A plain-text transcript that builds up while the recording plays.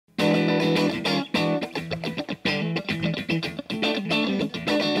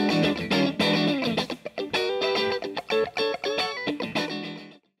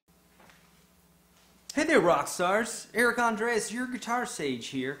there, rock stars. Eric Andreas, your guitar sage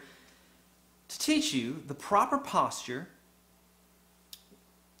here, to teach you the proper posture,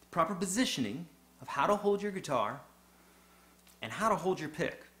 proper positioning of how to hold your guitar and how to hold your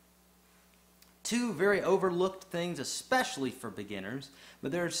pick. Two very overlooked things, especially for beginners,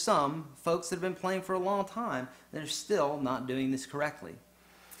 but there are some folks that have been playing for a long time that are still not doing this correctly.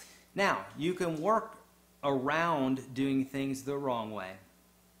 Now, you can work around doing things the wrong way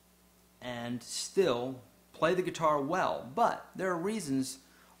and still play the guitar well, but there are reasons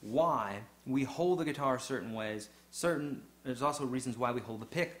why we hold the guitar certain ways. There's also reasons why we hold the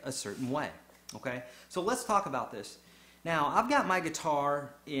pick a certain way. Okay, so let's talk about this. Now, I've got my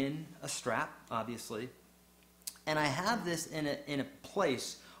guitar in a strap, obviously, and I have this in a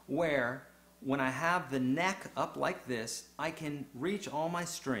place where when I have the neck up like this, I can reach all my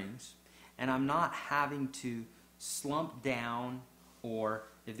strings, and I'm not having to slump down, or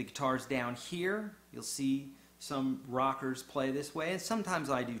if the guitar's down here, you'll see some rockers play this way, and sometimes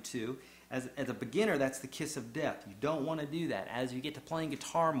I do too. As a beginner, that's the kiss of death. You don't want to do that. As you get to playing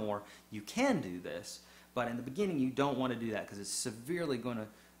guitar more, you can do this, but in the beginning you don't want to do that because it's severely going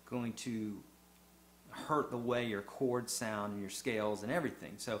to hurt the way your chords sound and your scales and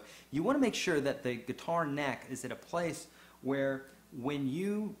everything. So you want to make sure that the guitar neck is at a place where when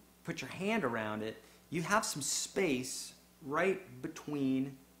you put your hand around it, you have some space right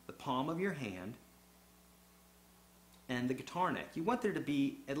between the palm of your hand and the guitar neck. You want there to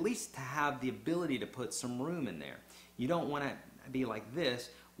be, at least to have the ability to put some room in there. You don't want to be like this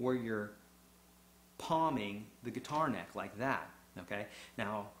where you're palming the guitar neck like that. Okay?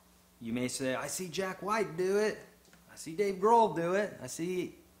 Now, you may say, I see Jack White do it. I see Dave Grohl do it. I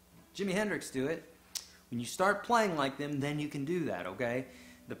see Jimi Hendrix do it. When you start playing like them, then you can do that, okay?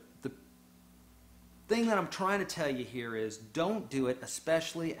 The thing that I'm trying to tell you here is don't do it,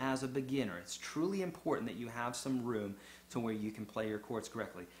 especially as a beginner. It's truly important that you have some room to where you can play your chords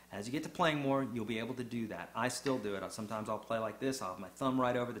correctly. As you get to playing more, you'll be able to do that. I still do it. Sometimes I'll play like this. I'll have my thumb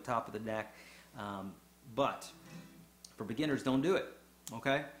right over the top of the neck. But for beginners, don't do it,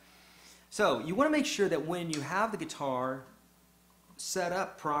 okay? So you want to make sure that when you have the guitar set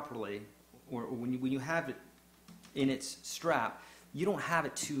up properly, or when you have it in its strap, you don't have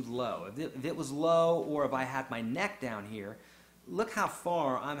it too low. If it was low, or if I had my neck down here, look how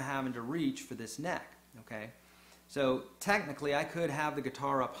far I'm having to reach for this neck, okay? So technically I could have the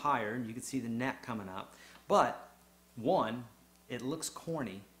guitar up higher and you can see the neck coming up, but one, it looks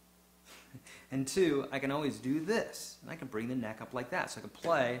corny, and two, I can always do this, and I can bring the neck up like that, so I can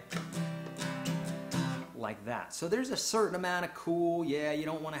play like that. So there's a certain amount of cool, yeah, you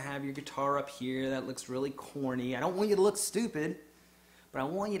don't want to have your guitar up here, that looks really corny. I don't want you to look stupid, but I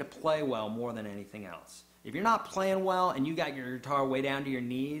want you to play well more than anything else. If you're not playing well and you got your guitar way down to your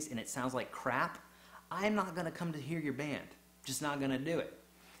knees and it sounds like crap, I'm not going to come to hear your band. Just not going to do it.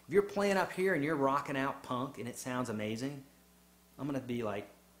 If you're playing up here and you're rocking out punk and it sounds amazing, I'm going to be like,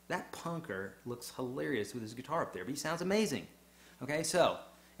 that punker looks hilarious with his guitar up there, but he sounds amazing. Okay, so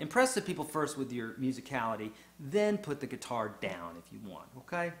impress the people first with your musicality, then put the guitar down if you want,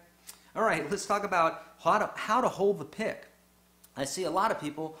 okay? All right, let's talk about how to hold the pick. I see a lot of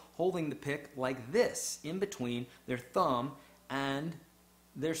people holding the pick like this, in between their thumb and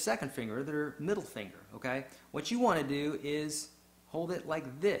their second finger, their middle finger, okay? What you want to do is hold it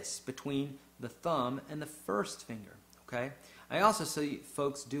like this, between the thumb and the first finger, okay? I also see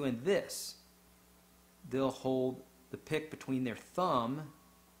folks doing this. They'll hold the pick between their thumb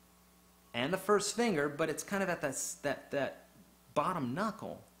and the first finger, but it's kind of at that bottom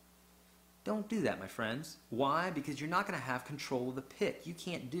knuckle. Don't do that, my friends. Why? Because you're not going to have control of the pick. You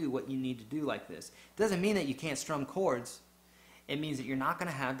can't do what you need to do like this. It doesn't mean that you can't strum chords. It means that you're not going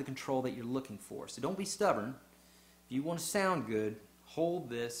to have the control that you're looking for. So don't be stubborn. If you want to sound good,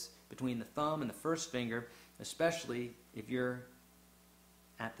 hold this between the thumb and the first finger, especially if you're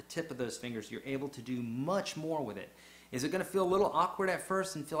at the tip of those fingers. You're able to do much more with it. Is it going to feel a little awkward at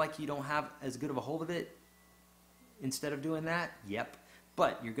first and feel like you don't have as good of a hold of it instead of doing that? Yep.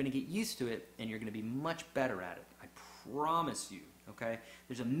 But you're going to get used to it, and you're going to be much better at it. I promise you, okay?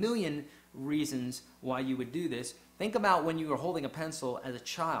 There's a million reasons why you would do this. Think about when you were holding a pencil as a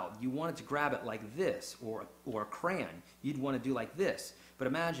child. You wanted to grab it like this, or a crayon. You'd want to do like this. But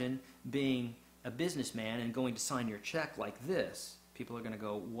imagine being a businessman and going to sign your check like this. People are going to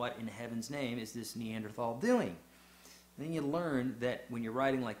go, what in heaven's name is this Neanderthal doing? And then you learn that when you're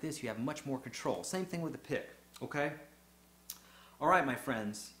writing like this, you have much more control. Same thing with the pick, okay? All right, my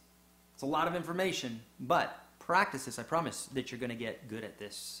friends, it's a lot of information, but practice this. I promise that you're going to get good at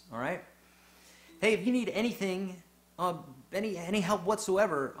this, all right? Hey, if you need anything any help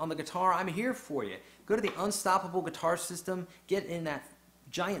whatsoever on the guitar, I'm here for you. Go to the Unstoppable Guitar System, get in that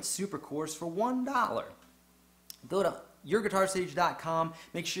giant super course for $1. Go to yourguitarstage.com,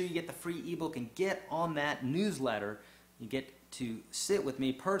 make sure you get the free ebook and get on that newsletter. You get to sit with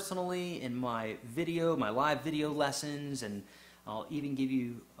me personally in my live video lessons, and I'll even give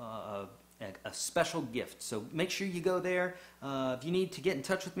you a special gift. So make sure you go there. If you need to get in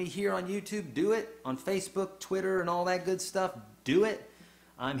touch with me here on YouTube, do it. On Facebook, Twitter, and all that good stuff, do it.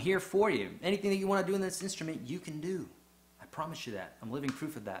 I'm here for you. Anything that you want to do in this instrument, you can do. I promise you that. I'm living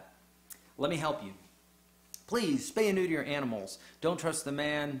proof of that. Let me help you. Please, spay and neuter your animals. Don't trust the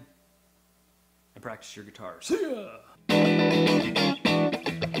man, and practice your guitars. See ya!